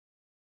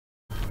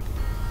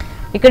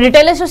ఇక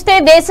డీటెయిల్స్ చూస్తే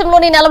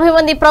దేశంలోని 40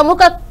 మంది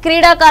ప్రముఖ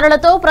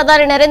క్రీడాకారులతో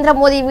ప్రధాని నరేంద్ర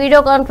మోదీ వీడియో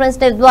కాన్ఫరెన్స్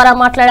ద్వారా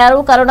మాట్లాడారు.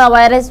 కరోనా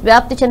వైరస్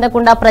వ్యాప్తి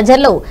చెందకుండా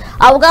ప్రజల్లో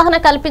అవగాహన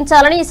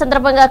కల్పించాలని ఈ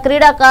సందర్భంగా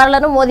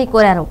క్రీడాకారులను మోదీ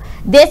కోరారు.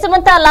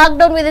 దేశమంతా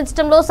లాక్డౌన్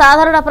విధించడంలో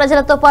సాధారణ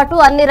ప్రజలతో పాటు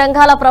అన్ని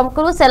రంగాల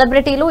ప్రముఖులు,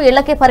 సెలబ్రిటీలు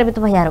ఇళ్లకే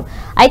పరిమితమయ్యారు.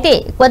 అయితే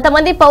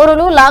కొంతమంది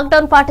పౌరులు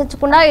లాక్డౌన్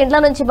పాటించకుండా ఇండ్ల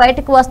నుంచి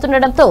బయటకు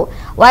వస్తుండటంతో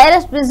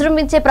వైరస్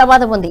విజృంభించే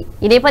ప్రమాదం ఉంది.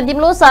 ఈ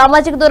నేపథ్యంలో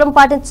సామాజిక దూరం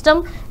పాటించడం,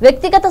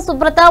 వ్యక్తిగత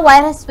శుభ్రత,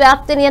 వైరస్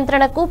వ్యాప్తి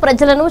నియంత్రణకు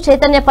ప్రజలను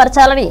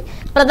చైతన్యపరచాలని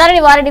ప్రధాని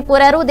వారిని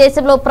కోరారు.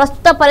 దేశంలో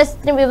ప్రస్తుత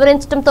పరిస్థితిని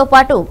వివరించడంతో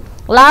పాటు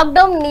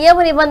లాక్డౌన్ నియమ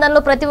నిబంధనలు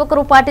ప్రతి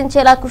ఒక్కరూ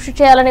పాటించేలా కృషి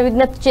చేయాలని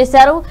విజ్ఞప్తి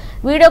చేశారు.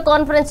 వీడియో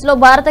కాన్ఫరెన్స్ లో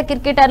భారత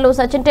క్రికెటర్లు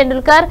సచిన్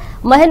టెండూల్కర్,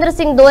 మహేంద్ర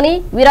సింగ్ ధోని,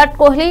 విరాట్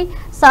కోహ్లీ,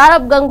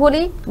 సౌరవ్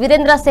గంగూలీ,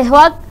 వీరేంద్ర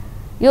సెహ్వాగ్,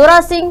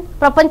 యువరాజ్ సింగ్,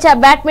 ప్రపంచ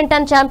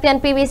badminton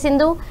champion PV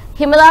Sindhu,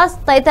 Hima Das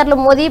తదితరులు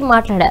మోదీ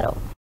మాట్లాడారు.